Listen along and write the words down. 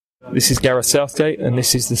This is Gareth Southgate, and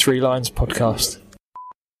this is the Three Lions podcast.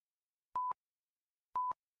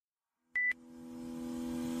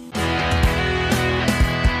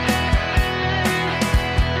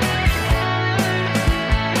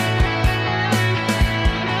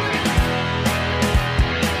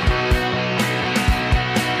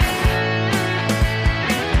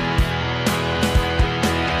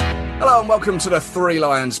 Hello and welcome to the Three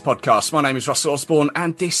Lions podcast. My name is Russell Osborne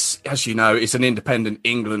and this, as you know, is an independent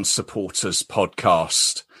England supporters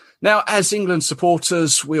podcast. Now, as England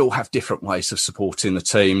supporters, we all have different ways of supporting the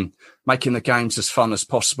team, making the games as fun as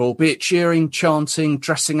possible, be it cheering, chanting,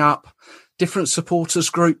 dressing up, different supporters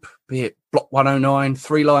group, be it Block 109,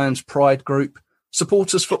 Three Lions Pride group,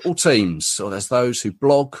 supporters football teams, or there's those who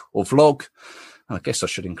blog or vlog. And I guess I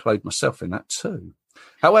should include myself in that too.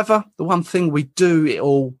 However, the one thing we do it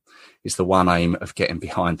all is the one aim of getting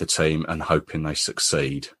behind the team and hoping they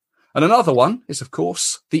succeed. And another one is, of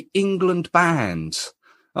course, the England band.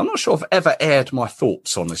 I'm not sure I've ever aired my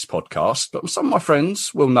thoughts on this podcast, but some of my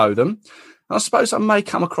friends will know them. And I suppose I may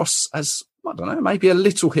come across as, I don't know, maybe a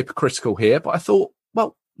little hypocritical here, but I thought,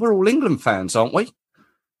 well, we're all England fans, aren't we?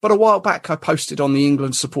 But a while back, I posted on the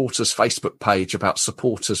England supporters Facebook page about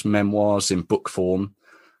supporters' memoirs in book form.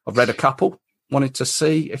 I've read a couple, wanted to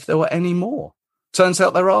see if there were any more. Turns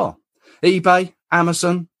out there are. eBay,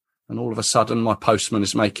 Amazon, and all of a sudden my postman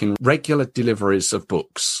is making regular deliveries of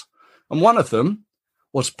books. And one of them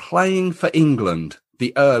was Playing for England,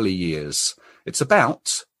 the Early Years. It's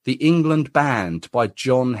about the England Band by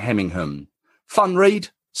John Hemmingham. Fun read,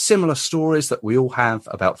 similar stories that we all have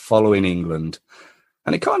about following England.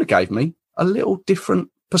 And it kind of gave me a little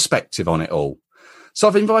different perspective on it all. So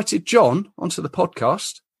I've invited John onto the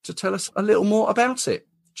podcast to tell us a little more about it.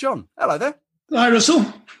 John, hello there. Hi, Russell.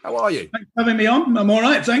 How are you? Thanks for having me on. I'm all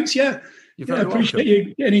right, thanks. Yeah, You're very appreciate welcome.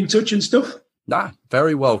 you getting in touch and stuff. No,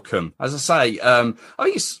 very welcome. As I say, I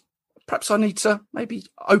guess perhaps I need to maybe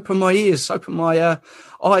open my ears, open my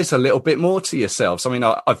eyes a little bit more to yourselves. I mean,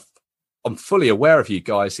 I'm fully aware of you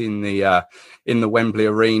guys in the Wembley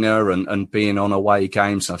Arena and being on away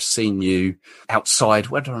games. I've seen you outside.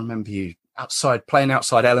 Where do I remember you? Outside, playing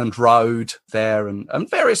outside Elland Road there and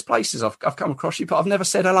various places I've come across you, but I've never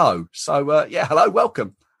said hello. So, yeah, hello,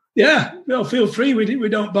 welcome. Yeah, well, feel free. We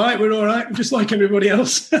don't bite. We're all right. Just like everybody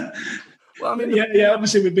else. Well, I mean, yeah.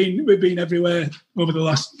 Obviously, we've been everywhere over the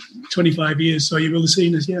last 25 years, so you will have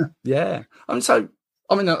seen us. Yeah. Yeah. Let's say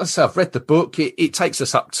I've read the book. It takes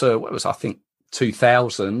us up to what was I think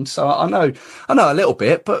 2000. So I know a little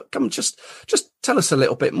bit, but come on, just tell us a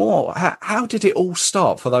little bit more. How did it all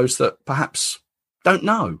start for those that perhaps don't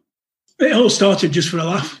know? It all started just for a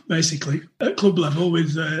laugh, basically, at club level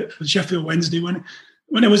with Sheffield Wednesday.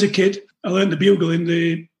 When I was a kid, I learned the bugle in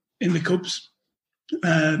the Cubs.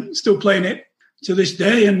 Still playing it to this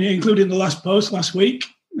day, and including the last post last week.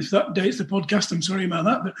 If that dates the podcast, I'm sorry about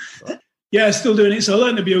that, but yeah, still doing it. So I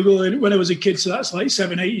learned the bugle when I was a kid, so that's like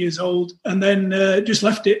 7, 8 years old, and then just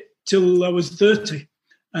left it till I was 30,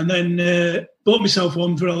 and then bought myself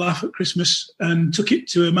one for a laugh at Christmas and took it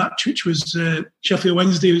to a match, which was Sheffield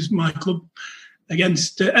Wednesday was my club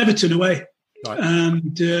against Everton away, right.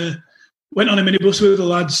 And went on a minibus with the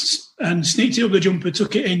lads and sneaked it up the jumper,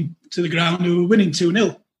 took it in to the ground. We were winning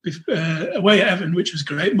 2-0 away at Everton, which was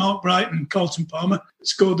great. Mark Bright and Carlton Palmer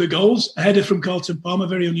scored the goals. A header from Carlton Palmer,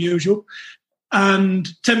 very unusual. And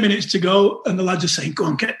 10 minutes to go, and the lads are saying, go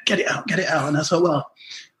on, get it out. And I thought, well,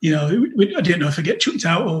 I didn't know if I'd get chucked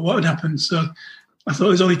out or what had happened. So I thought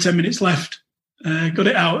there's only 10 minutes left. Got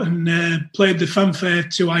it out and played the fanfare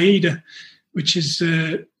to Aida, which is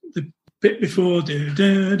the bit before,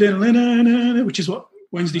 which is what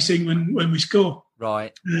Wednesday sing when we score.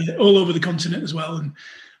 Right. All over the continent as well. And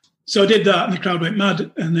so I did that and the crowd went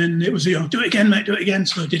mad. And then it was, do it again, mate, do it again.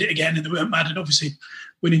 So I did it again and they went mad. And obviously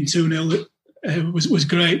winning 2-0 was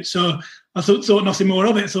great. So I thought nothing more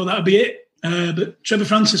of it. I thought that would be it. But Trevor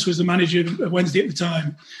Francis was the manager of Wednesday at the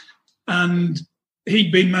time. And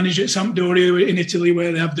he'd been manager at Sampdoria in Italy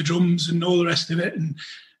where they have the drums and all the rest of it. And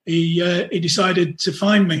he decided to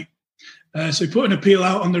find me. So he put an appeal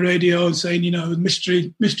out on the radio and saying,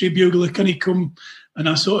 mystery bugler, can he come? And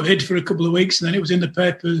I sort of hid for a couple of weeks, and then it was in the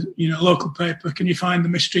paper, local paper. Can you find the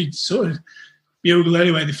mystery sort of bugler?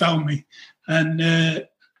 Anyway, they found me, and I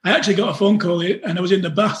actually got a phone call, and I was in the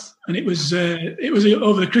bath, and it was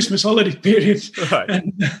over the Christmas holiday period. Right.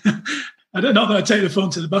 And I don't know that I take the phone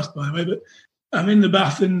to the bath, by the way, but I'm in the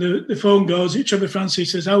bath, and the phone goes. Trevor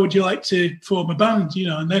Francis says, "How would you like to form a band?"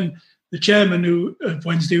 And then the chairman of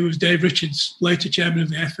Wednesday, who was Dave Richards, later chairman of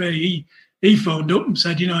the FA, he phoned up and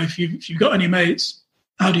said, if you've got any mates,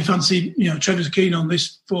 how do you fancy, Trevor's keen on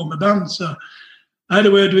this form of band. So I had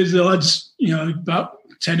a word with the lads, about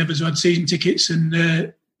 10 of us who had season tickets, and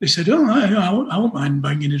they said, "Oh, I won't mind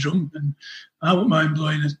banging a drum, and I won't mind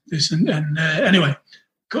blowing this." And anyway,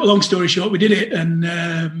 cut a long story short, we did it,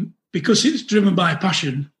 and because it's driven by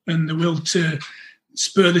passion and the will to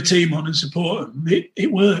spur the team on and support them,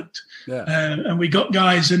 it worked. Yeah. And we got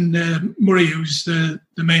guys, and Murray, who's the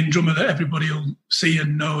main drummer that everybody will see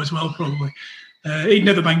and know as well, probably. He'd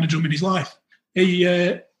never banged a drum in his life. He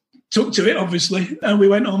took to it, obviously, and we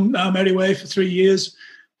went on our merry way for 3 years.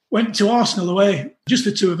 Went to Arsenal away, just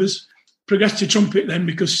the two of us. Progressed to trumpet then,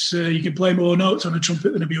 because you can play more notes on a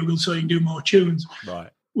trumpet than a bugle, so you can do more tunes. Right.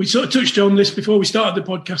 We sort of touched on this before we started the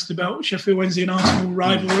podcast about Sheffield Wednesday and Arsenal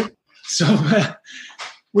rivalry. So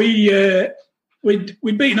we'd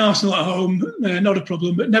beaten Arsenal at home, not a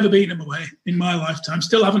problem, but never beaten them away in my lifetime.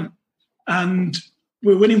 Still haven't. And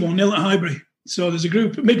we're winning 1-0 at Highbury. So there's a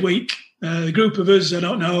group midweek, a group of us, I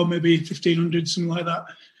don't know, maybe 1,500, something like that,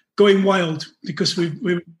 going wild because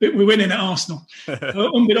we're winning at Arsenal.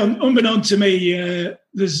 Unbeknown to me,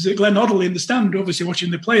 there's Glenn Hoddle in the stand, obviously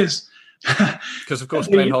watching the players. Because, of course,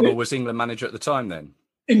 Glenn Hoddle was England manager at the time then.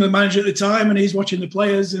 England manager at the time, and he's watching the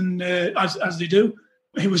players, and as they do.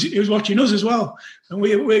 He was watching us as well, and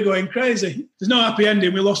we're going crazy. There's no happy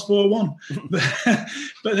ending. We lost 4-1.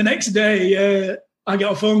 But the next day, I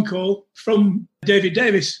got a phone call from David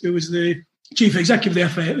Davis, who was the chief executive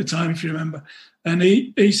of the FA at the time, if you remember. And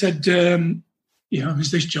he said,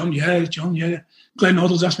 is this John? Yeah, John, yeah. Glenn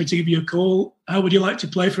Hoddle's asked me to give you a call. How would you like to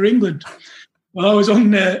play for England? Well, I was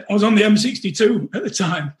on the M62 at the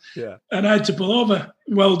time, yeah, and I had to pull over,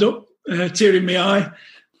 welled up, tear in my eye,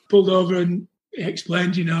 pulled over, and he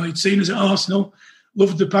explained, he'd seen us at Arsenal,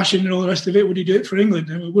 loved the passion and all the rest of it. Would he do it for England?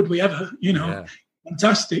 And would we ever? Yeah.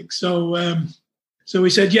 Fantastic. So we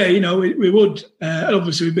said, yeah, we would.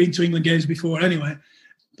 Obviously, we've been to England games before anyway,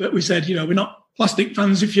 but we said, we're not plastic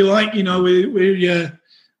fans, if you like. We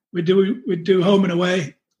do home and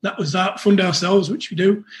away. That was that. Fund ourselves, which we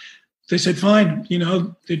do. They said, fine,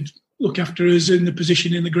 they'd look after us in the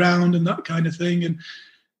position in the ground and that kind of thing.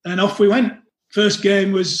 And off we went. First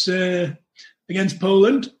game was against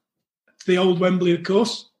Poland, the old Wembley, of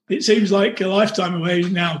course. It seems like a lifetime away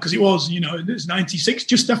now because it was, it was 96,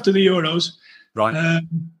 just after the Euros. Right.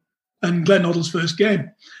 And Glenn Hoddle's first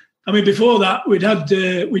game. I mean, before that, we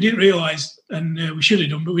didn't realise, and we should have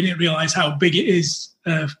done, but we didn't realise how big it is,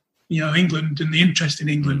 England and the interest in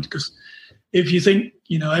England. Because if you think,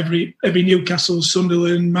 every Newcastle,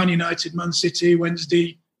 Sunderland, Man United, Man City,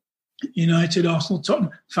 Wednesday United, Arsenal,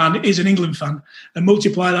 Tottenham fan is an England fan, and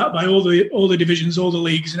multiply that by all the divisions, all the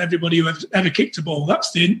leagues, and everybody who ever kicked a ball.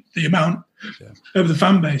 That's the amount of the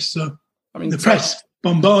fan base. So I mean, the press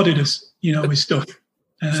bombarded us, with stuff.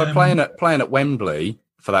 So playing at Wembley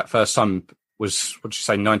for that first time was, what did you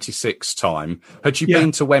say, 96 time? Had you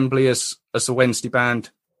been to Wembley as the Wednesday band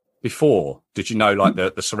before? Did you know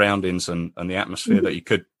the surroundings and the atmosphere that you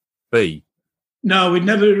could be? No, we'd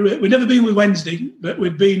never been with Wednesday, but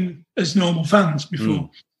we'd been as normal fans before.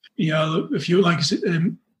 If you like,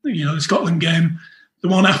 the Scotland game, the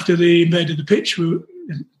one after they invaded the pitch, we've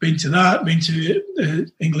been to that, been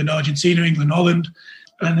to England, Argentina, England, Holland,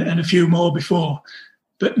 and a few more before,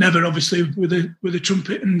 but never obviously with a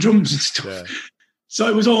trumpet and drums and stuff. Yeah. So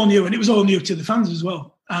it was all new, and it was all new to the fans as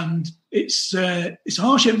well. And it's a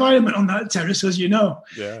harsh environment on that terrace, as you know.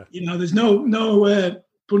 Yeah. There's no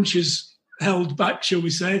punches held back, shall we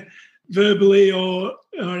say, verbally or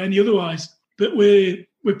any otherwise. But we're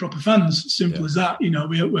proper fans, simple as that.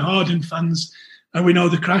 We're hardened fans, and we know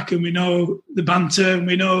the crack, and we know the banter, and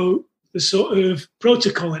we know the sort of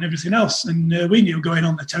protocol and everything else. And we knew going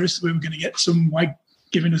on the terrace we were going to get some wag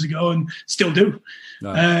giving us a go, and still do.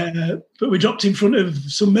 No. But we dropped in front of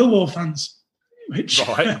some Millwall fans, which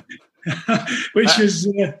was...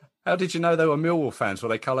 how did you know they were Millwall fans? Were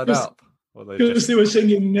they coloured up? Because they were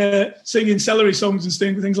singing celery songs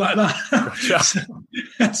and things like that. Gotcha.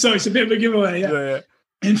 so it's a bit of a giveaway, yeah.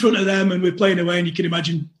 In front of them, and we're playing away, and you can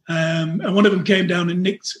imagine. And one of them came down and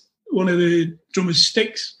nicked one of the drummer's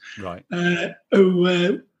sticks, right?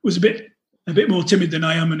 Who was a bit more timid than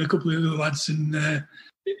I am, and a couple of the other lads, and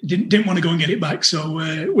didn't want to go and get it back. So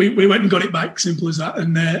we went and got it back, simple as that,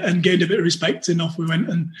 and gained a bit of respect, and off we went.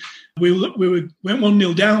 And we went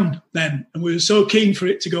 1-0 down then, and we were so keen for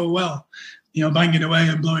it to go well, banging away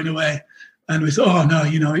and blowing away. And we thought, oh no,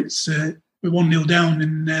 it's we're 1-0 down,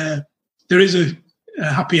 and there is a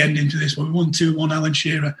happy ending to this one. We won 2-1. Alan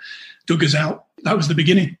Shearer dug us out. That was the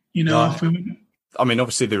beginning, off we went. I mean,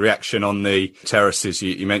 obviously the reaction on the terraces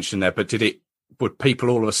you mentioned there, but were people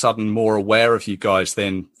all of a sudden more aware of you guys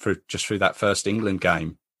then through that first England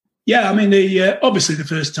game? Yeah, I mean, obviously the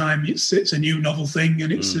first time it's a new novel thing,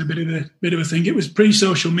 and it's a bit of a thing. It was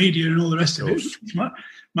pre-social media and all the rest of it, which might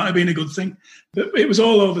have been a good thing, but it was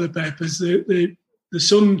all over the papers. The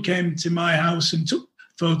Sun came to my house and took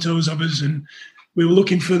photos of us, and we were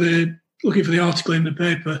looking for the article in the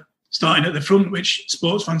paper, starting at the front, which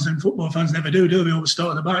sports fans and football fans never do. They always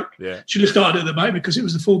start at the back. Yeah, should have started at the back because it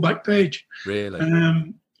was the full back page. Really.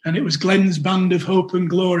 And it was Glenn's Band of Hope and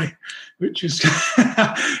Glory, which was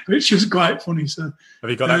quite funny. So, have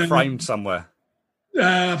you got that framed somewhere?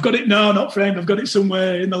 I've got it. No, not framed. I've got it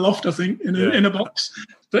somewhere in the loft, I think, in a box.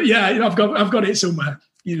 But yeah, I've got it somewhere.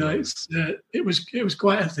 It was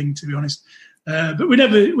quite a thing, to be honest. But we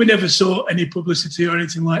never saw any publicity or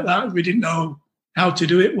anything like that. We didn't know how to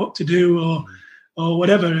do it, what to do, or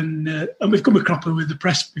whatever. And we've come a cropper with the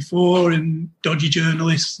press before and dodgy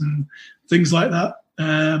journalists and things like that.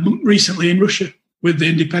 Recently in Russia with the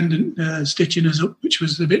Independent stitching us up, which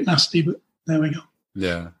was a bit nasty, but there we go.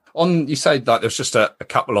 Yeah. You said that there's just a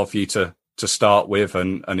couple of you to start with,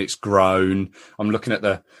 and it's grown. I'm looking at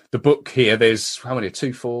the book here. There's how many?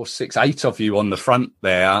 2, 4, 6, 8 of you on the front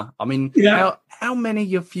there. I mean, how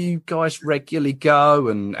many of you guys regularly go,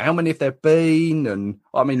 and how many have there been? And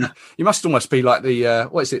I mean, you must almost be like the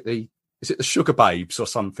is it the Sugar Babes or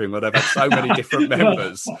something, where they've had so many different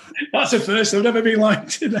members? Well, that's a first. I've never been like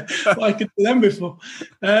to them before.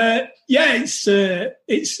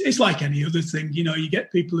 It's like any other thing. You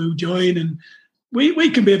get people who join, and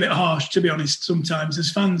we can be a bit harsh, to be honest, sometimes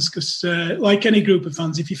as fans, because like any group of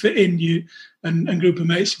fans, if you fit in, and group of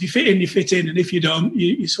mates, if you fit in, you fit in, and if you don't,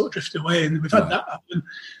 you sort of drift away. And we've had that happen.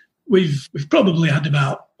 We've probably had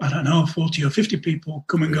about, 40 or 50 people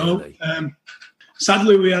come and go.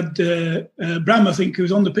 Sadly, we had Bram, I think, who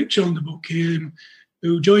was on the picture on the book here,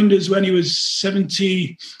 who joined us when he was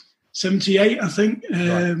 78, I think.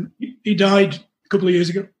 He died a couple of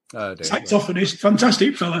years ago. Saxophonist,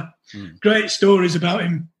 fantastic fella. Great stories about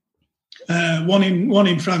him. One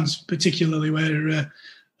in France, particularly, where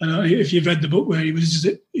if you've read the book, where he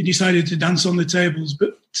decided to dance on the tables,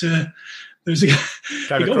 but there was a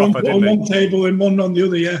guy he got one on one table and one on the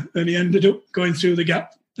other, and he ended up going through the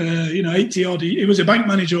gap. 80 odd. He was a bank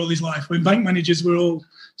manager all his life, when bank managers were all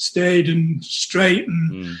staid and straight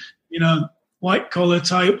and white collar,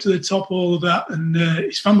 tie up to the top, all of that. And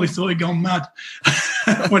his family thought he'd gone mad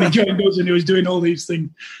when he joined us, and he was doing all these things.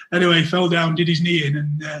 Anyway, he fell down, did his knee in,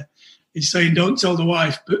 and he's saying, "Don't tell the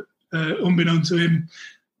wife." But unbeknown to him,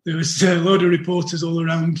 there was a load of reporters all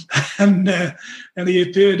around, and he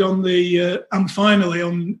appeared on the and finally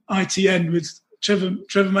on ITN with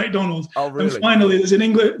Trevor McDonald. Oh, really? And finally, there's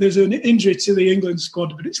an injury to the England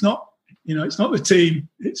squad, but it's not the team.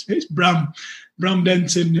 It's Bram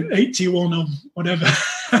Denton, 81 or whatever,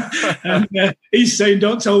 and he's saying,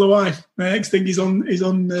 "Don't tell the wife." The next thing he's on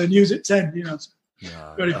news at 10.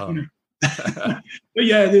 Very funny. But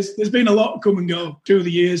yeah, there's been a lot come and go through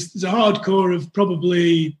the years. There's a hardcore of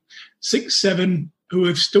probably 6, 7 who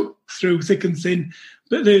have stuck through thick and thin,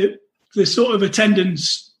 but the sort of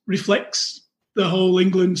attendance reflects the whole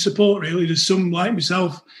England support, really. There's some like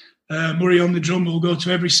myself, Murray on the drum, will go to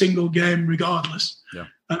every single game regardless. Yeah.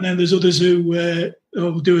 And then there's others who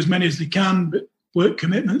will do as many as they can, but work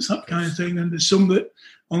commitments, that kind of thing. And there's some that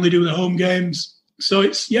only do the home games. So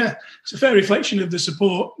it's a fair reflection of the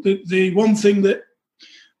support. The one thing that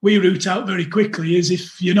we root out very quickly is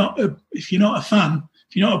if you're not a fan,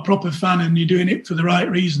 if you're not a proper fan and you're doing it for the right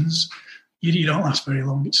reasons, you don't last very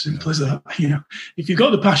long. It's simple as that. If you've got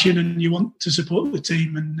the passion and you want to support the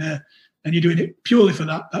team and you're doing it purely for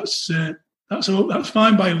that, that's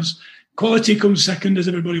fine by us. Quality comes second, as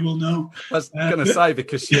everybody will know. I was going to say,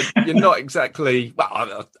 because you're not exactly.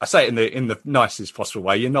 Well, I say it in the nicest possible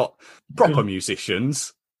way. You're not proper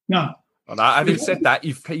musicians. No. Having said that,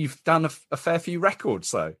 you've done a fair few records,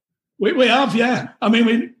 though. We have, yeah. I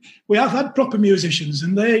mean, we have had proper musicians,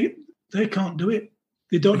 and they can't do it.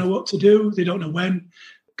 They don't know what to do. They don't know when,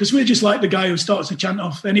 because we're just like the guy who starts to chant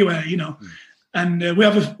off anywhere, And we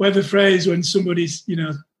have a phrase when somebody,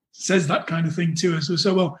 says that kind of thing to us. We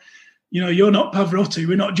say, well, you're not Pavarotti.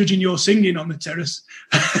 We're not judging your singing on the terrace,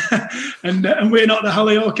 and we're not the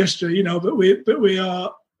Halle Orchestra, But we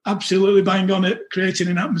are absolutely bang on at creating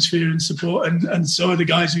an atmosphere and support, and so are the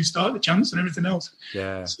guys who start the chants and everything else.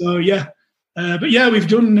 Yeah. So but we've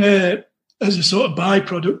done as a sort of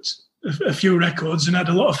byproduct a few records and had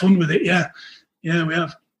a lot of fun with it. Yeah, we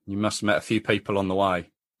have. You must have met a few people on the way.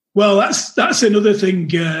 Well, that's another thing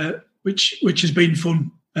which has been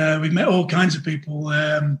fun. We've met all kinds of people,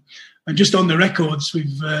 and just on the records, we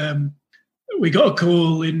got a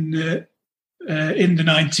call in the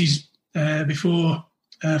 90s before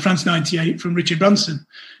France 98 from Richard Branson,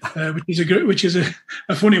 which is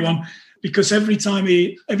a funny one, because every time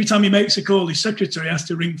he makes a call, his secretary has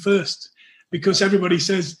to ring first, because everybody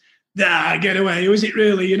says, get away. Who is it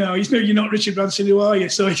really? You're not Richard Branson, who are you?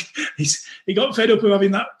 So he got fed up of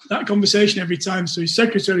having that conversation every time. So his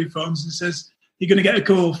secretary phones and says, you're going to get a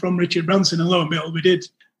call from Richard Branson. And lo and behold, we did.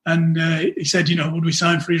 And he said, would we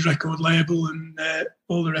sign for his record label and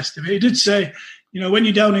all the rest of it. He did say, when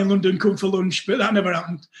you're down in London, come for lunch, but that never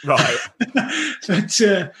happened. Right. But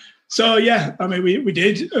so, yeah, I mean, we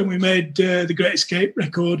did. And we made the Great Escape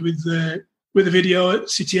record with a video at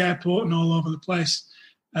City Airport and all over the place.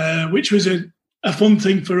 Which was a fun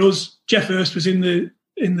thing for us. Jeff Hurst was in the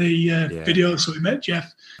video, so we met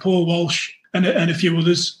Jeff, Paul Walsh, and a few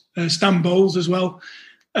others, Stan Bowles as well,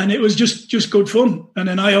 and it was just good fun and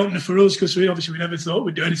an eye opener for us, because we never thought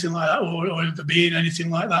we'd do anything like that or ever be in anything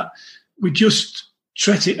like that. We just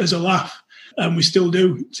treat it as a laugh, and we still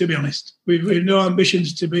do. To be honest, we've no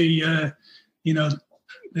ambitions to be the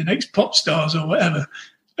next pop stars or whatever.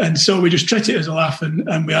 And so we just treat it as a laugh,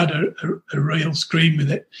 and we had a real scream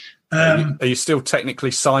with it. Are you still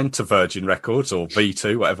technically signed to Virgin Records or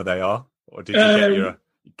V2, whatever they are? Or did you get your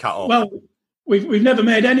cut off? Well, we've never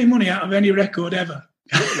made any money out of any record ever.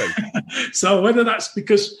 Really? So whether that's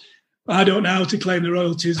because I don't know how to claim the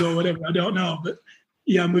royalties or whatever, I don't know. But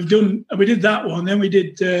yeah, we did that one. Then we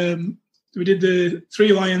did the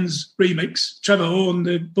Three Lions remix. Trevor Horn,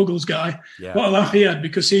 the Buggles guy, what a laugh he had,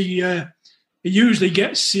 because he usually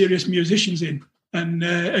gets serious musicians in, and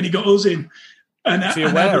he got us in. And was he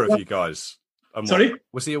aware of you guys? Sorry?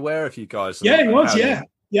 Was he aware of you guys? Yeah, he was, yeah.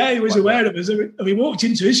 Yeah, he was aware of us. We walked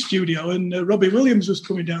into his studio, and Robbie Williams was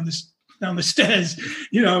coming down the stairs.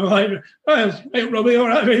 I'm like, well, hey, Robbie, all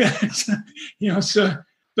right. So,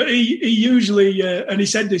 but he usually, and he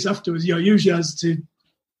said this afterwards, usually has to,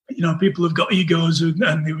 people have got egos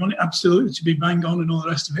and they want it absolutely to be bang on and all the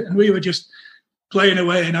rest of it. And we were just playing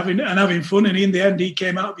away and having fun. And in the end, he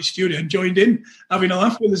came out of his studio and joined in, having a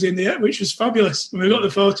laugh with us in there, which was fabulous. And we got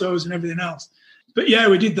the photos and everything else. But yeah,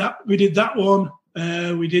 we did that. We did that one.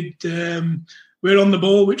 We did We're on the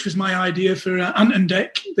Ball, which was my idea for Ant and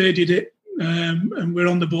Dec. They did it. And We're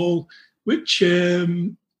on the Ball, which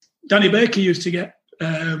Danny Baker used to get.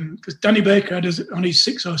 Because Danny Baker had us on his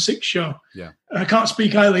 606 show. Yeah, I can't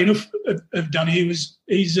speak highly enough of Danny.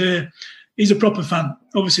 He's a proper fan.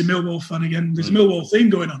 Obviously, Millwall fan again. There's a Millwall theme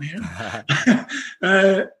going on here.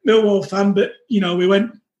 Millwall fan, but we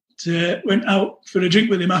went out for a drink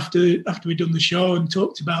with him after we'd done the show and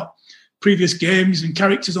talked about previous games and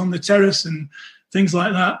characters on the terrace and things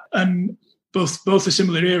like that. And both a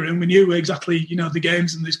similar era, and we knew exactly the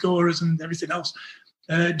games and the scorers and everything else.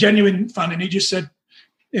 Genuine fan, and he just said,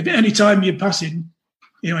 if any time you're passing,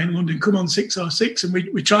 in London, come on 606. And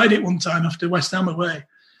we tried it one time after West Ham away.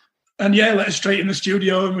 And yeah, let us straight in the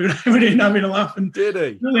studio, and we were in having a laugh. And did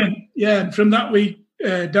he? Brilliant. Yeah, and from that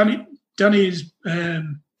Danny's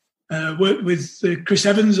worked with Chris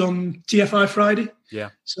Evans on TFI Friday.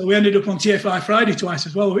 Yeah. So we ended up on TFI Friday twice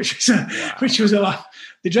as well, which was a laugh.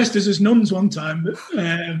 They dressed us as nuns one time, but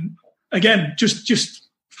again, just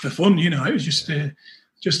for fun, it was just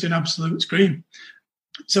an absolute scream.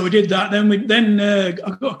 So we did that. Then I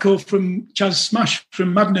got a call from Chaz Smash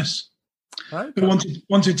from Madness, who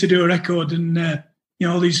wanted to do a record, and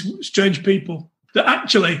all these strange people that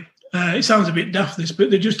actually, it sounds a bit daft this, but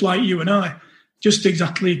they're just like you and I, just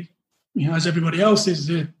exactly as everybody else is.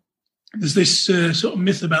 There's this sort of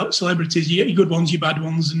myth about celebrities. You get your good ones, your bad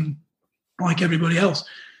ones, and like everybody else.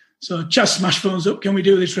 So Chaz Smash phones up, can we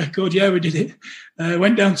do this record? Yeah, we did it.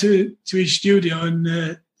 Went down to his studio, and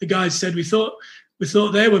the guys said, we thought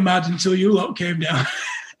they were mad until you lot came down.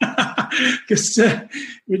 Because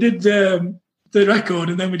we did the record,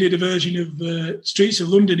 and then we did a version of Streets of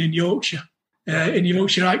London in Yorkshire, in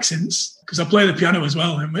Yorkshire accents, because I play the piano as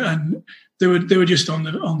well, and they were just on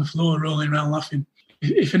the floor rolling around laughing.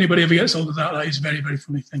 If anybody ever gets hold of that is a very, very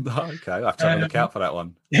funny thing. Oh, okay, I'll have to have a look out for that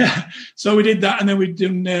one. Yeah, so we did that, and then we'd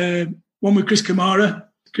done one with Chris Kamara.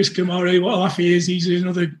 Chris Kamara, what a laugh he is. He's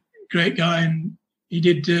another great guy, and he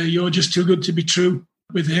did You're Just Too Good to Be True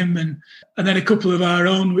with him, and then a couple of our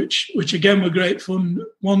own, which again were great fun.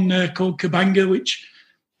 One called Kabanga, which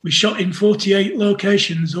we shot in 48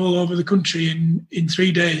 locations all over the country in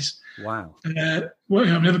 3 days. Wow.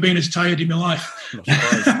 I've never been as tired in my life.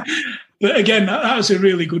 But again, that was a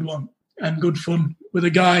really good one and good fun with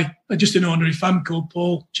a guy, just an ordinary fan called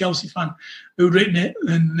Paul, Chelsea fan, who'd written it,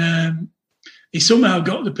 and he somehow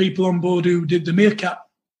got the people on board who did the Meerkat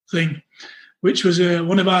thing, which was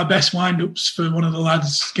one of our best wind-ups for one of the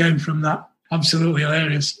lads. Came from that. Absolutely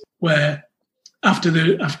hilarious. Where after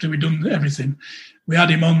we'd done everything, we had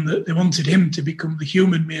him on that they wanted him to become the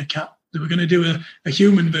human meerkat. They were going to do a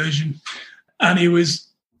human version, and he was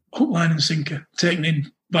hook, line, and sinker taken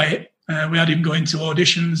in by it. We had him going to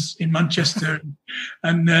auditions in Manchester,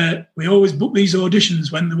 and we always booked these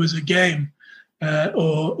auditions when there was a game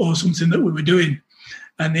or something that we were doing,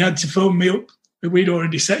 and they had to phone me up. We'd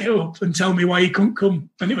already set it up and tell me why he couldn't come,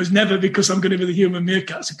 and it was never because I'm going to be the human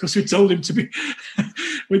meerkats. Because we told him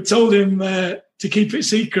to keep it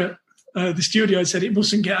secret. The studio had said it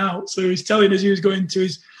mustn't get out, so he was telling us he was going to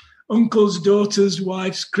his uncle's daughter's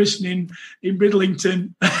wife's christening in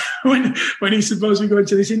Bridlington when he's supposed to be going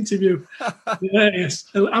to this interview. Hilarious,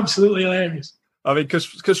 absolutely hilarious. I mean,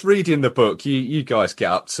 because reading the book, you guys get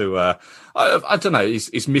up to I don't know,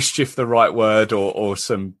 is mischief the right word, or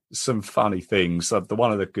some funny things?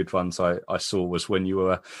 One of the good ones I saw was when you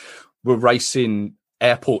were racing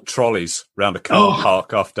airport trolleys around a car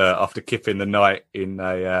park after kipping the night in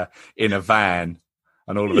a van.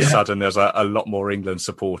 And all of a sudden, there's a lot more England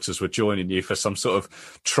supporters were joining you for some sort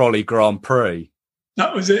of trolley Grand Prix.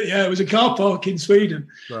 That was it. Yeah, it was a car park in Sweden,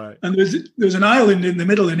 right? And there was an island in the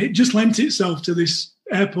middle, and it just lent itself to this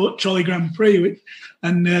airport trolley Grand Prix.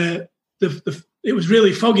 And it was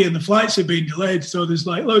really foggy, and the flights had been delayed. So there's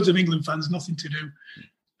like loads of England fans, nothing to do.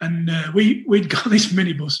 And we'd got this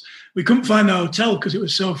minibus. We couldn't find the hotel because it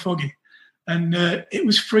was so foggy, and it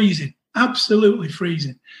was freezing, absolutely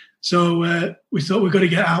freezing. So we thought we've got to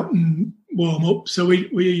get out and warm up. So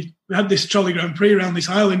we had this trolley Grand Prix around this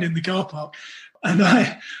island in the car park. And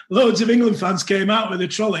loads of England fans came out with a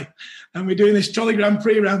trolley. And we're doing this trolley Grand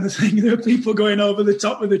Prix around the thing. There were people going over the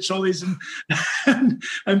top of the trolleys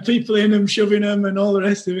and people in them, shoving them and all the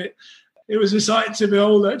rest of it. It was a sight to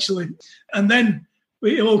behold, actually. And then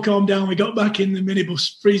we all calmed down. We got back in the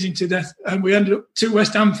minibus, freezing to death. And we ended up, 2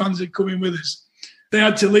 West Ham fans had come in with us. They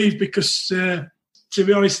had to leave because... to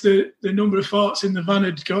be honest, the number of farts in the van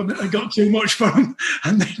had got too much for them,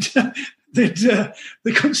 and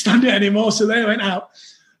they couldn't stand it anymore, so they went out.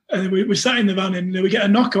 And we sat in the van, and we get a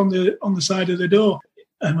knock on the side of the door,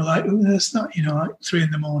 and we're like, "It's not, like 3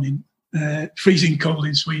 a.m, freezing cold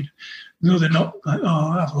in Sweden." Another knock, like,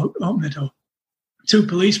 "Oh, have a look, open the door." 2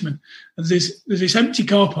 policemen, and there's this empty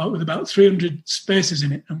car park with about 300 spaces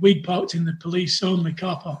in it, and we'd parked in the police-only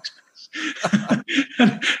car park space.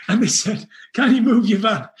 and they said, "Can you move your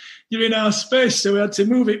van? You're in our space." So we had to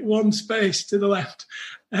move it 1 space to the left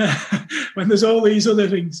when there's all these other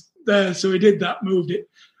things there. So we did that, moved it.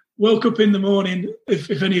 Woke up in the morning,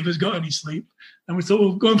 if any of us got any sleep, and we thought,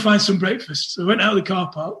 we'll go and find some breakfast. So we went out of the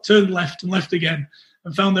car park, turned left and left again,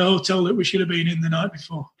 and found the hotel that we should have been in the night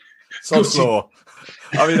before. Sod's law.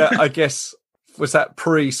 I mean, I guess... Was that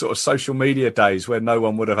pre sort of social media days where no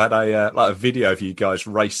one would have had a video of you guys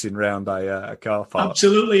racing around a car park?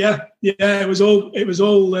 Absolutely, yeah. It was all.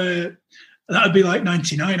 That would be like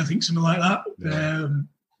 99, I think, something like that.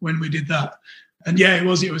 When we did that, and it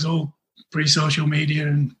was all pre-social media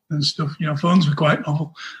and stuff. Phones were quite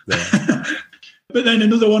novel. Yeah. But then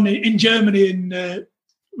another one in Germany, and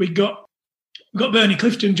we got Bernie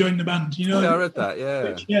Clifton joined the band. I read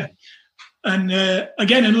that. Yeah. And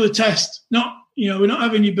again, another test. We're not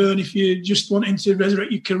having you, Burn, if you're just wanting to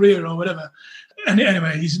resurrect your career or whatever. And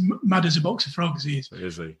anyway, he's mad as a box of frogs. He is.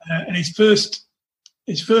 Is he? And his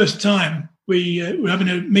first time, we were having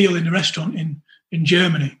a meal in a restaurant in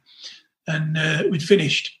Germany, and we'd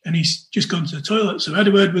finished, and he's just gone to the toilet. So I had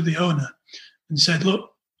a word with the owner and said,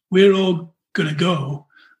 "Look, we're all going to go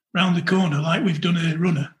round the corner like we've done a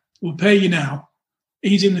runner. We'll pay you now.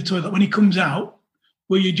 He's in the toilet. When he comes out,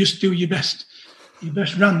 will you just do your best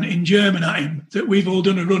run in German at him that we've all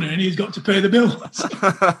done a runner and he's got to pay the bill?"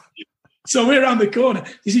 So we're around the corner.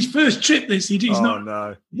 It's his first trip, this. He's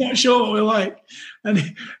not sure what we're like.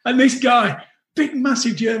 And this guy, big,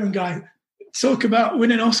 massive German guy, talk about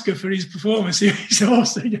winning an Oscar for his performance. He's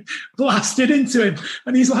also blasted into him.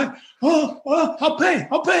 And he's like, oh, I'll pay.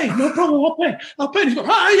 No problem, I'll pay. And he's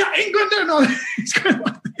going, England. And he's going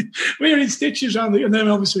like, we were in stitches around and then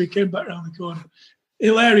obviously we came back around the corner.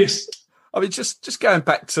 Hilarious. I mean, just going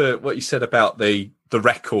back to what you said about the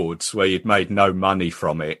records where you'd made no money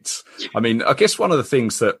from it. I mean, I guess one of the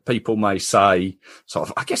things that people may say, sort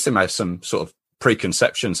of, I guess they may have some sort of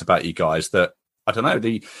preconceptions about you guys that, I don't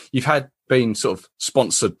know, you've been sort of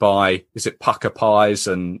sponsored by, is it Pucker Pies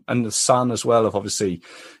and the Sun as well, have obviously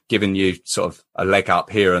given you sort of a leg up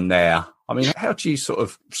here and there. I mean, how do you sort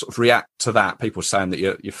of react to that? People saying that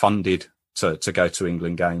you're funded to go to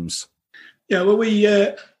England games. Yeah, well,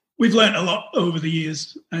 we've learnt a lot over the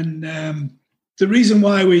years, and the reason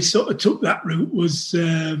why we sort of took that route was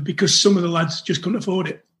because some of the lads just couldn't afford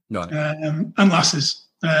it, right. And lasses.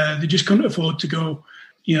 They just couldn't afford to go.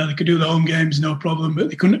 They could do their home games, no problem, but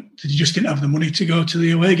they just didn't have the money to go to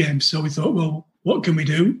the away games. So we thought, well, what can we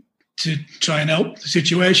do to try and help the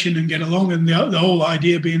situation and get along? And the whole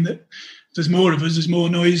idea being that there's more of us, there's more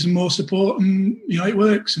noise and more support, and it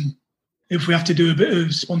works. And if we have to do a bit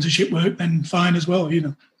of sponsorship work, then fine as well.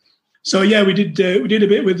 So yeah, we did a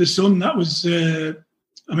bit with the Sun. That was that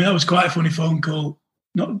was quite a funny phone call.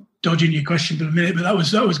 Not dodging your question for a minute, but that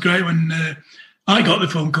was great when I got the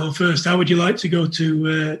phone call first. How would you like to go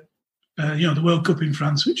to the World Cup in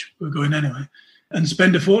France, which we're going anyway, and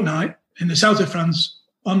spend a fortnight in the south of France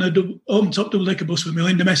on a top double-decker bus with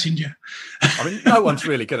Melinda Messenger? I mean, no one's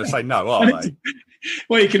really going to say no, are they?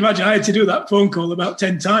 Well, you can imagine I had to do that phone call about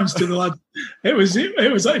 10 times to the lad. It was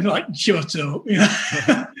like shut up,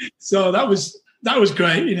 So that was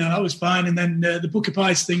great, that was fine. And then the Book of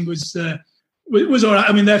Pies thing was all right.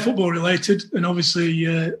 I mean, they're football related, and obviously,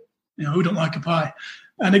 who don't like a pie?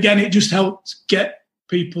 And again, it just helped get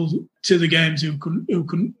people to the games who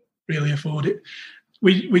couldn't really afford it.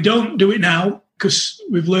 We don't do it now because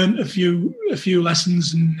we've learned a few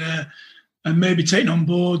lessons and maybe taken on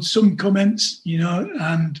board some comments,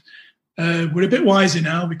 and we're a bit wiser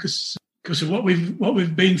now because of what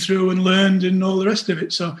we've been through and learned and all the rest of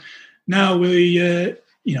it. So now we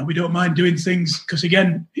don't mind doing things because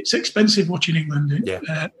again, it's expensive watching England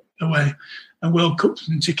away and World Cups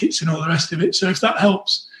and tickets and all the rest of it. So if that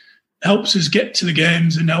helps us get to the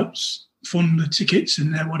games and helps fund the tickets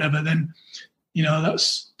and whatever, then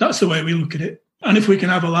that's the way we look at it. And if we can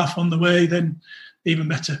have a laugh on the way, then even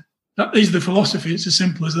better. That is the philosophy. It's as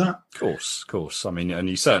simple as that. Of course. I mean, and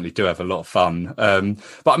you certainly do have a lot of fun. But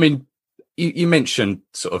I mean, you mentioned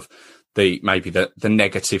sort of the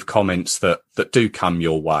negative comments that do come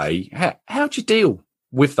your way. How do you deal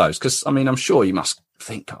with those? Because I mean, I'm sure you must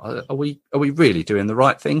think, are we really doing the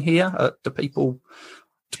right thing here? Do people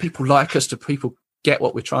like us? Do people get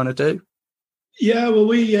what we're trying to do? Yeah, well,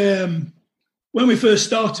 we when we first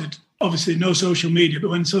started, obviously no social media, but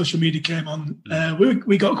when social media came on,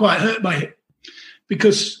 we got quite hurt by it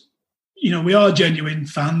because, we are genuine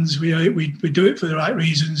fans. We do it for the right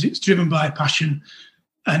reasons. It's driven by passion.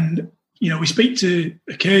 And, we speak to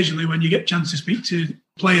occasionally when you get a chance to speak to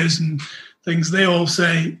players and things, they all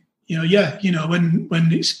say, when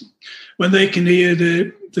they can hear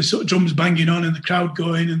the sort of drums banging on and the crowd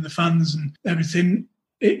going and the fans and everything,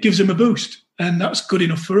 it gives them a boost. And that's good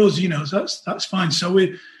enough for us, so that's fine. So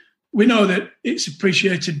we know that it's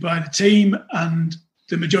appreciated by the team and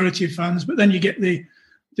the majority of fans, but then you get the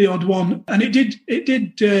odd one, and it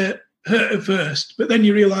did hurt at first. But then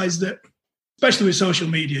you realise that, especially with social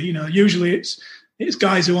media, usually it's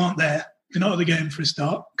guys who aren't there. They're not at the game for a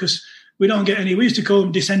start because we don't get any. We used to call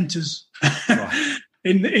them dissenters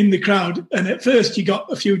in the crowd, and at first you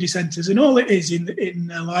got a few dissenters, and all it is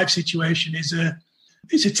in a live situation is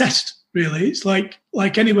it's a test. Really, it's like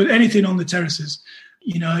anything on the terraces.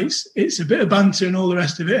 It's a bit of banter and all the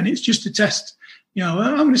rest of it, and it's just a test.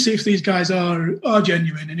 I'm going to see if these guys are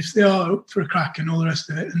genuine, and if they are up for a crack and all the rest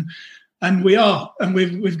of it, and we are, and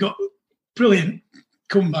we've got brilliant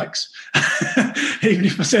comebacks, even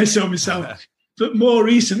if I say so myself. But more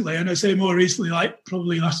recently, and I say more recently, like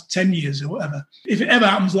probably last 10 years or whatever, if it ever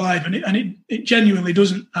happens live, and it genuinely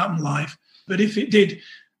doesn't happen live, but if it did,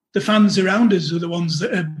 the fans around us are the ones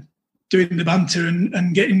that are doing the banter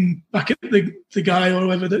and getting back at the guy or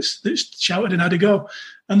whoever that's shouted and had a go.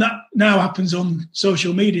 And that now happens on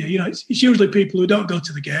social media. It's usually people who don't go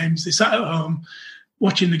to the games. They sat at home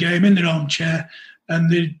watching the game in their armchair,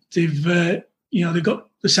 and they've got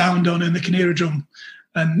the sound on and they can hear a drum,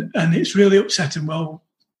 and it's really upsetting. Well,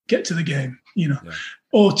 get to the game,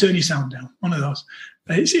 or turn your sound down. One of those.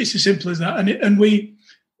 It's as simple as that. And we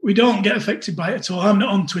don't get affected by it at all. I'm not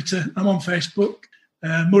on Twitter. I'm on Facebook.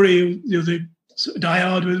 Murray, the other sort of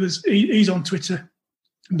diehard with us, he's on Twitter.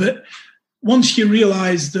 But once you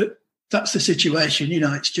realise that that's the situation,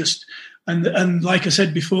 it's just, and like I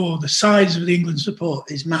said before, the size of the England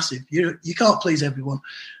support is massive. You can't please everyone.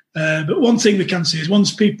 But one thing we can say is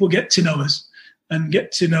once people get to know us and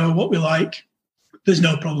get to know what we like, there's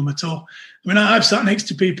no problem at all. I mean, I've sat next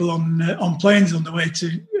to people on planes on the way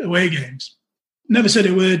to away games. Never said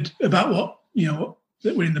a word about what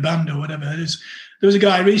that we're in the band or whatever. There was a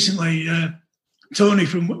guy recently, Tony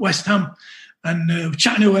from West Ham, and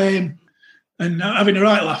chatting away and having a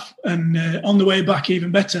right laugh, and on the way back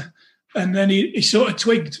even better. And then he sort of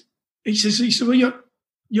twigged. He said, well,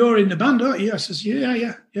 you're in the band, aren't you? I says,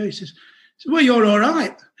 yeah. He says, well, you're all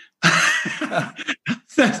right.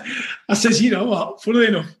 I says, you know what? Funnily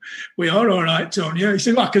enough, we are all right, Tony. He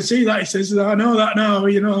said, well, I can see that. He says, I know that now.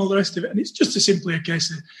 All the rest of it. And it's just simply a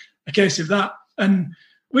case of that. And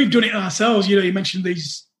we've done it ourselves. You know, you mentioned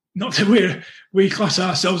these. Not that we class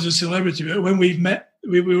ourselves as a celebrity, but when we've met,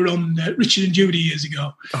 we were on Richard and Judy years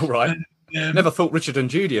ago. Oh, right. Never thought Richard and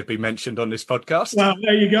Judy had been mentioned on this podcast. Well,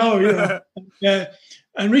 there you go. You know.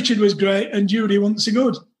 And Richard was great, and Judy wasn't so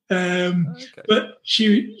good. Okay. But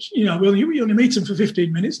she, you know, we only meet them for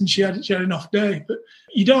 15 minutes, and she had an off day. But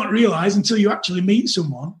you don't realise until you actually meet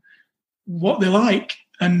someone what they like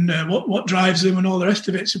and what drives them and all the rest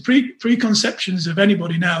of it. So preconceptions of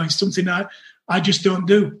anybody now is something I just don't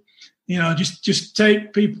do. You know, just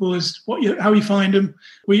take people as how you find them.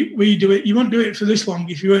 We do it. You won't do it for this long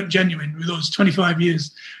if you weren't genuine with us. 25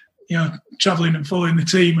 years, you know, travelling and following the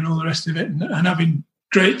team and all the rest of it, and having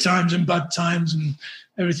great times and bad times and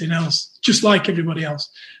everything else, just like everybody else.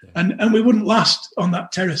 Yeah. And we wouldn't last on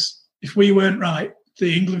that terrace if we weren't right.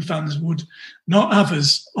 The England fans would not have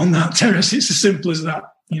us on that terrace. It's as simple as that.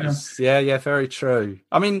 You know. Yeah, very true.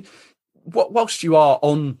 I mean, whilst you are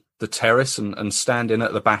on the terrace and standing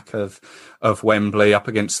at the back of Wembley up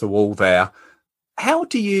against the wall there, how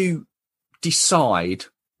do you decide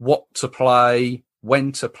what to play,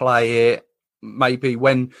 when to play it, maybe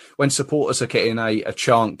when supporters are getting a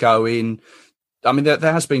chant going? I mean, there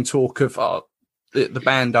has been talk of the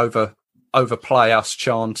band overplay us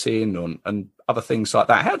chanting and other things like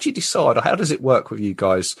that. How do you decide, or how does it work with you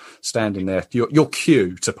guys standing there, your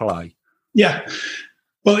cue to play? Yeah,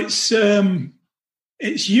 well,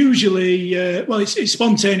 it's usually, it's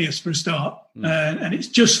spontaneous for a start. And it's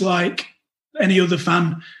just like any other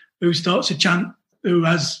fan who starts a chant, who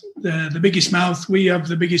has the biggest mouth. We have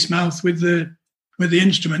the biggest mouth with the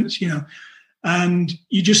instruments, you know, and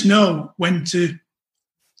you just know when to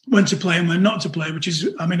play and when not to play, which is,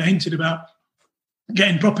 I mean, I hinted about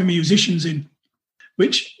getting proper musicians in,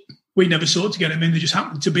 which we never sought to get them in. They just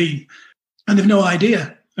happened to be, and they've no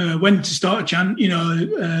idea when to start a chant, you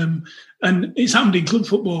know, and it's happened in club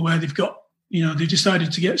football where they've got, you know, they've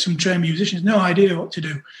decided to get some trained musicians, no idea what to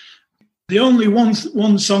do. The only one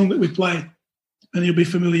song that we play, and you'll be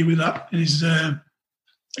familiar with that, is the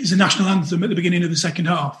national anthem at the beginning of the second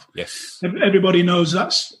half. Yes. Everybody knows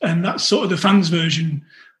that's sort of the fans' version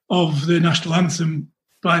of the national anthem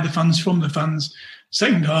by the fans, from the fans.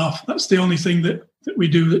 Second half, that's the only thing that we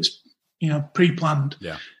do that's, you know, pre-planned.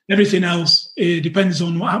 Yeah. Everything else, it depends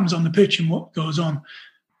on what happens on the pitch and what goes on.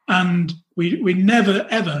 And we never,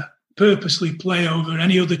 ever purposely play over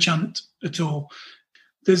any other chant at all.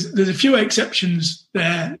 There's a few exceptions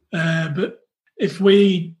there, but if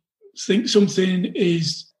we think something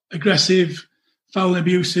is aggressive, foul and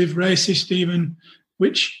abusive, racist even,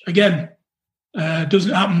 which, again,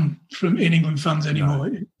 doesn't happen in England fans anymore.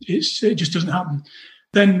 No. It just doesn't happen.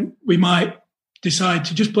 Then we might decide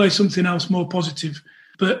to just play something else more positive.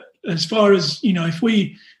 But as far as, you know, if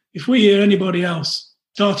we hear anybody else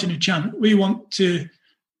starting a chant, we want to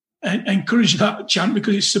encourage that chant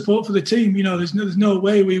because it's support for the team. You know, there's no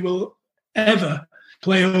way we will ever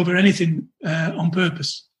play over anything on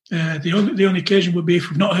purpose. The only occasion would be if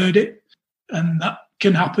we've not heard it, and that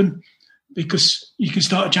can happen because you can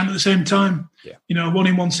start a chant at the same time. Yeah. You know, one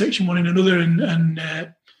in one section, one in another, and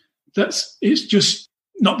it's just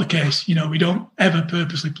not the case. You know, we don't ever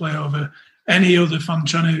purposely play over any other fan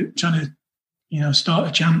trying to you know, start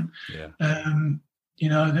a chant. Yeah. You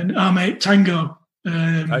know, then our mate Tango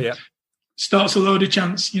starts a load of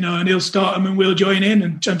chants, you know, and he'll start them and we'll join in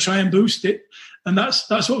and try and boost it. And that's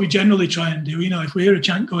what we generally try and do. You know, if we hear a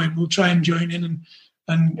chant going, we'll try and join in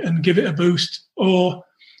and give it a boost, or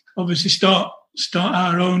obviously start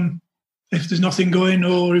our own if there's nothing going,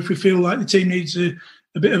 or if we feel like the team needs a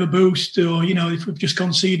bit of a boost, or, you know, if we've just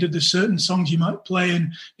conceded, there's certain songs you might play,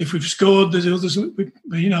 and if we've scored, there's others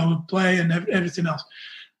we'll play, and everything else.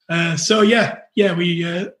 We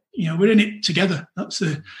you know, we're in it together. That's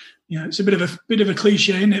it's a bit of a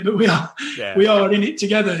cliche, isn't it? But we are in it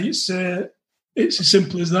together. It's as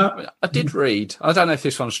simple as that. I did read, I don't know if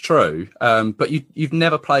this one's true, but you've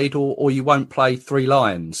never played or you won't play Three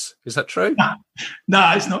Lions. Is that true?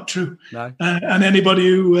 No, it's not true. No. And anybody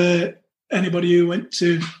who went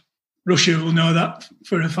to Russia will know that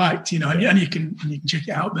for a fact, you know, and you can check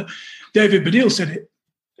it out. But David Baddiel said it.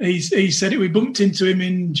 He said it. We bumped into him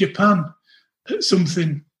in Japan at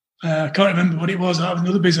something. I can't remember what it was. That was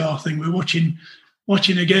another bizarre thing. We were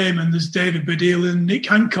watching a game, and there's David Baddiel and Nick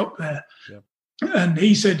Hancock there. Yeah. And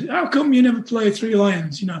he said, "How come you never play Three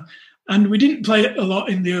Lions?" You know, and we didn't play it a lot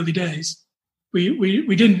in the early days.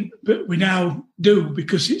 We didn't, but we now do,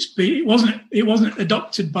 because it wasn't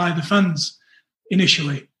adopted by the fans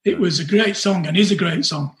initially. It was a great song, and is a great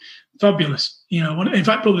song, fabulous. You know, in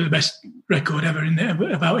fact, probably the best record ever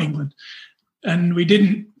about England. And we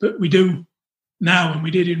didn't, but we do now, and we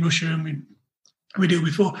did in Russia, and we we do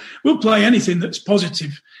before. We'll play anything that's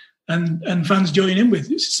positive and fans join in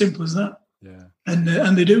with. It's as simple as that. Yeah.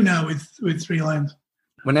 And they do now with Three Lions.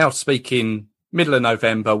 We're now speaking middle of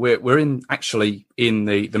November. We're in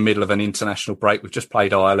the middle of an international break. We've just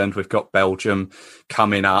played Ireland. We've got Belgium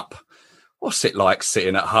coming up. What's it like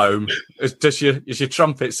sitting at home? Is your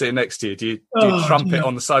trumpet sitting next to you? Do you trumpet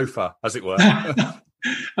on the sofa, as it were?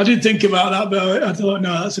 I did think about that, but I thought,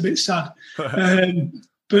 no, that's a bit sad.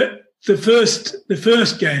 But the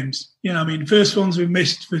first games, first ones we've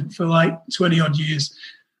missed for like 20 odd years.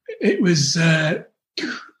 It was a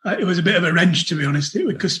bit of a wrench, to be honest,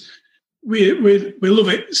 because we love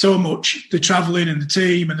it so much, the travelling and the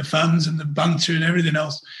team and the fans and the banter and everything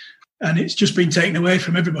else. And it's just been taken away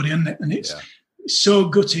from everybody, hasn't it? And it's so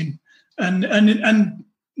gutting. And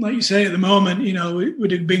like you say, at the moment,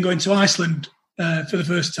 we'd have been going to Iceland for the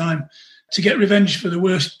first time to get revenge for the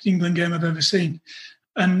worst England game I've ever seen.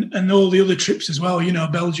 And all the other trips as well,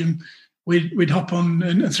 Belgium, we'd hop on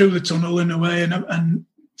and through the tunnel and away and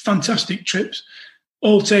fantastic trips,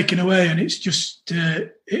 all taken away. And it's just,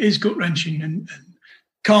 it is gut-wrenching and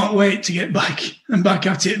can't wait to get back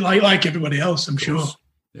at it like everybody else, I'm sure.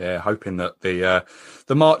 Yeah, hoping that the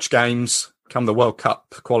March games, come the World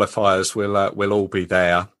Cup qualifiers, will all be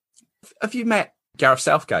there. Have you met Gareth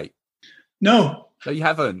Southgate? No. No, you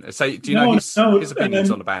haven't. So, do you know his opinions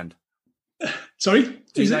on the band? Sorry?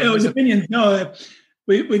 His opinion? No,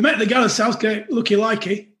 we met the Gareth Southgate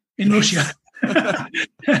looky-likey in Russia.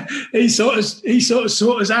 he sort of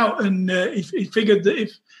sorted us out, and he figured that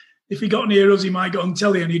if he got near us, he might get on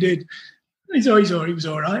telly, and he did. He was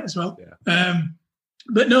all right as well. Yeah.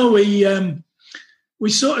 But no, we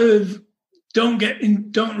sort of don't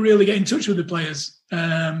really get in touch with the players,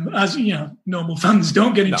 as normal fans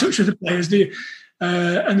don't get in touch with the players, do you?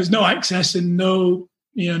 And there's no access and no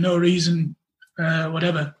reason,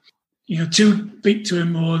 whatever, to speak to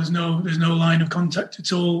him, or there's no line of contact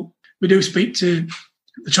at all. We do speak to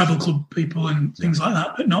the travel club people and things like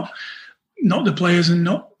that, but not the players and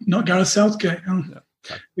not Gareth Southgate. Okay.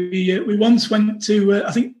 We once went to,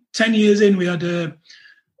 I think 10 years in, we had a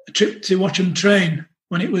trip to watch him train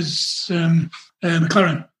when it was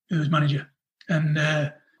McLaren who was manager, and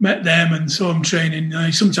met them and saw him training.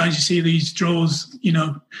 Sometimes you see these draws,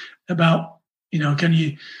 about, can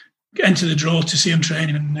you enter the draw to see him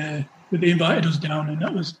training, and they invited us down, and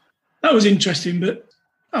that was interesting. But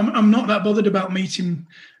I'm not that bothered about meeting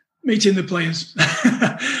the players.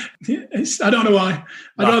 I don't know why.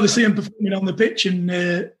 I'd rather see them performing on the pitch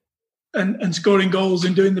and scoring goals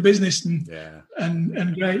and doing the business and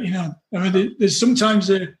great, there's sometimes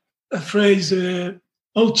a phrase,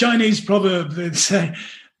 old Chinese proverb, they say,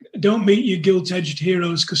 don't meet your gilt-edged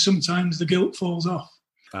heroes because sometimes the gilt falls off.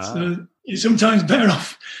 So you're sometimes better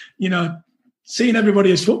off, seeing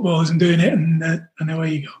everybody as footballers and doing it, and away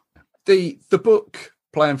you go. The book,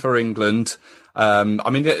 Playing for England,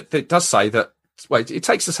 it does say that, it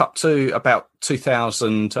takes us up to about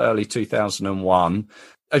 2000, early 2001.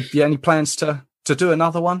 Have you any plans to do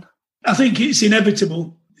another one? I think it's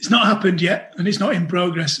inevitable. It's not happened yet, and it's not in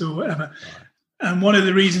progress or whatever. Right. And one of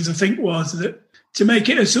the reasons I think was that to make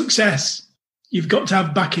it a success, you've got to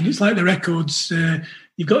have backing. It's like the records.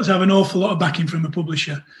 You've got to have an awful lot of backing from a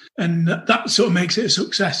publisher, and that sort of makes it a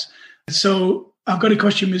success. So I've got to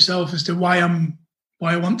question myself as to why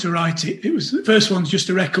I want to write it. It was the first one's just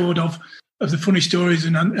a record of the funny stories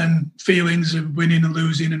and feelings of winning and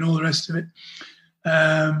losing and all the rest of it.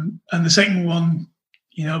 And the second one,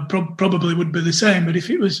 probably would be the same. But if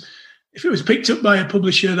it was picked up by a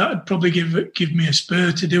publisher, that would probably give me a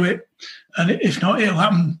spur to do it. And if not, it'll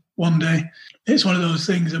happen one day. It's one of those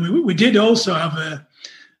things. I mean, we did also have a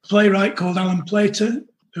playwright called Alan Plater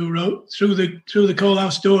who wrote Through the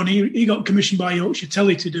Coalhouse Door, and he got commissioned by Yorkshire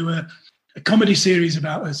Telly to do a comedy series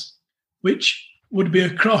about us, which would be a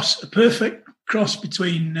perfect cross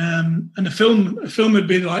between and a film would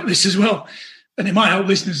be like this as well. And it might help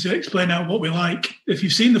listeners to explain out what we like. If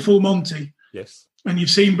you've seen The Full Monty, yes, and you've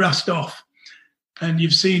seen Brassed Off, and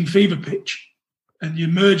you've seen Fever Pitch, and you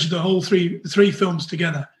merge the whole three films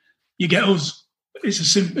together, you get us. It's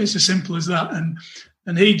as simple as that.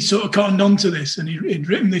 And he'd sort of cottoned on to this, and he'd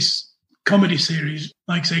written this comedy series,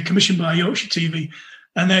 like I say, commissioned by Yorkshire TV,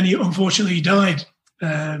 and then he unfortunately died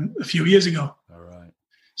a few years ago. All right.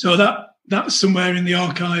 So that's somewhere in the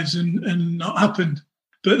archives and not happened.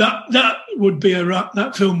 But that would be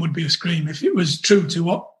that film would be a scream if it was true to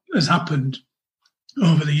what has happened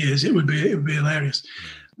over the years. It would be hilarious.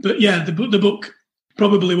 But yeah, the book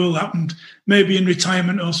probably will happen, maybe in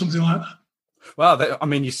retirement or something like that. Well,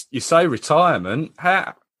 you say retirement.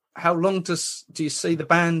 How long do you see the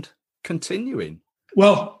band continuing?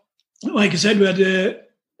 Well, like I said, we had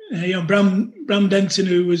Bram Denton,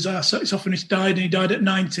 who was our saxophonist, died, and he died at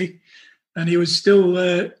 90, and he was still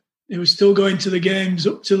going to the games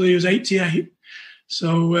up till he was 88.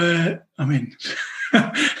 So I mean,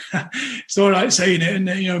 it's all right saying it, and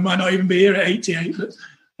might not even be here at 88, but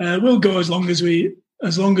we'll go as long as we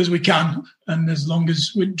can, and as long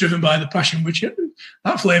as we're driven by the passion, which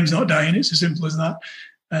that flame's not dying. It's as simple as that.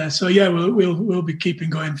 So yeah, we'll be keeping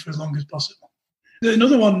going for as long as possible.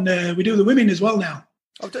 Another one, we do the women as well now.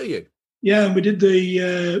 Oh, do you? Yeah, and we did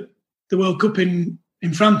the World Cup in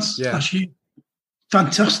France last year.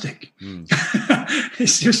 Fantastic.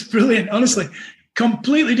 It's just brilliant, honestly.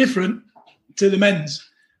 Completely different to the men's,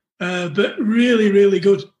 but really, really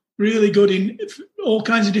good. Really good in all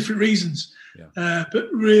kinds of different reasons. Yeah.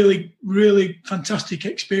 But really, really fantastic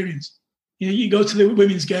experience. You go to the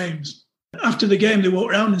women's games. After the game, they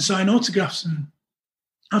walk around and sign autographs and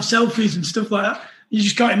have selfies and stuff like that. You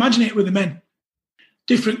just can't imagine it with the men.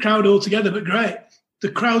 Different crowd altogether, but great. The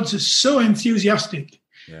crowds are so enthusiastic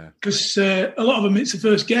because a lot of them, it's the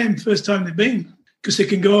first game, first time they've been, because they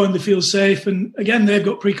can go and they feel safe. And again, they've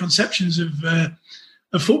got preconceptions of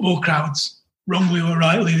football crowds, wrongly or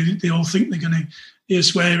rightly. They all think they're going to hear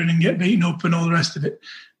swearing and get beaten up and all the rest of it.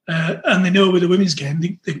 And they know with the women's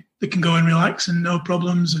game, they can go and relax and no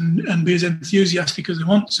problems and be as enthusiastic as they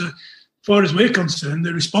want. So, as far as we're concerned,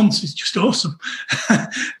 the response is just awesome.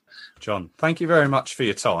 John, thank you very much for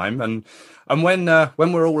your time. And when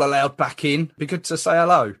we're all allowed back in, it'd be good to say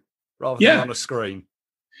hello rather than on a screen.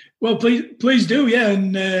 Well, please do, yeah.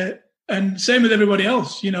 And same with everybody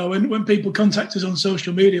else. When people contact us on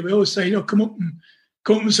social media, we always say, come up and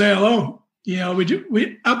say hello.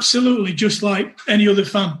 We absolutely just like any other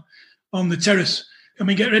fan on the terrace. I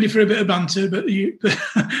mean, get ready for a bit of banter, but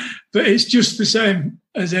but it's just the same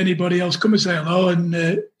as anybody else. Come and say hello, and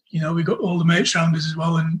we've got all the mates around us as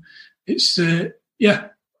well, and it's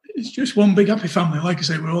it's just one big happy family. Like I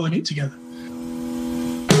say, we're all in it together.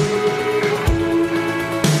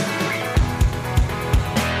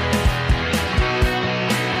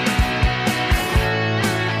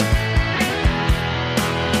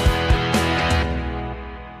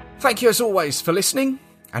 Thank you as always for listening,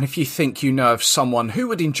 and if you think you know of someone who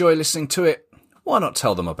would enjoy listening to it, why not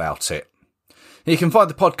tell them about it? You can find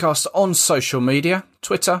the podcast on social media,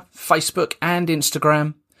 Twitter, Facebook and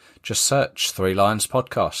Instagram. Just search 3 Lions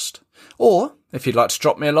Podcast. Or, if you'd like to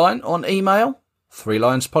drop me a line on email,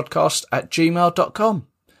 3lionspodcast@gmail.com.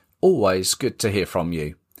 Always good to hear from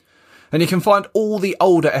you. And you can find all the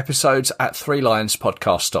older episodes at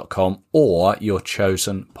 3lionspodcast.com or your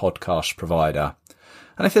chosen podcast provider.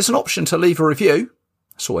 And if there's an option to leave a review,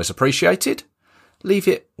 it's always appreciated. Leave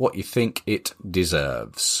it what you think it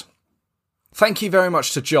deserves. Thank you very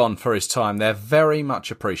much to John for his time. They're very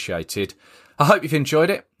much appreciated. I hope you've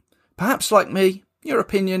enjoyed it. Perhaps like me, your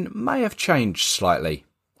opinion may have changed slightly.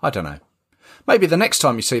 I don't know. Maybe the next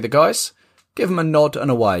time you see the guys, give them a nod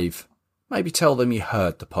and a wave. Maybe tell them you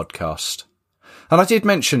heard the podcast. And I did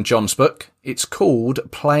mention John's book. It's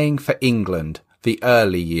called Playing for England, The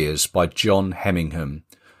Early Years by John Hemmingham.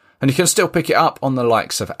 And you can still pick it up on the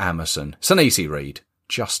likes of Amazon. It's an easy read,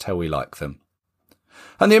 just how we like them.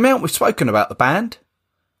 And the amount we've spoken about the band,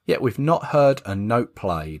 yet we've not heard a note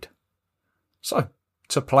played. So,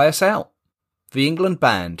 to play us out, the England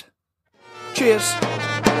Band. Cheers.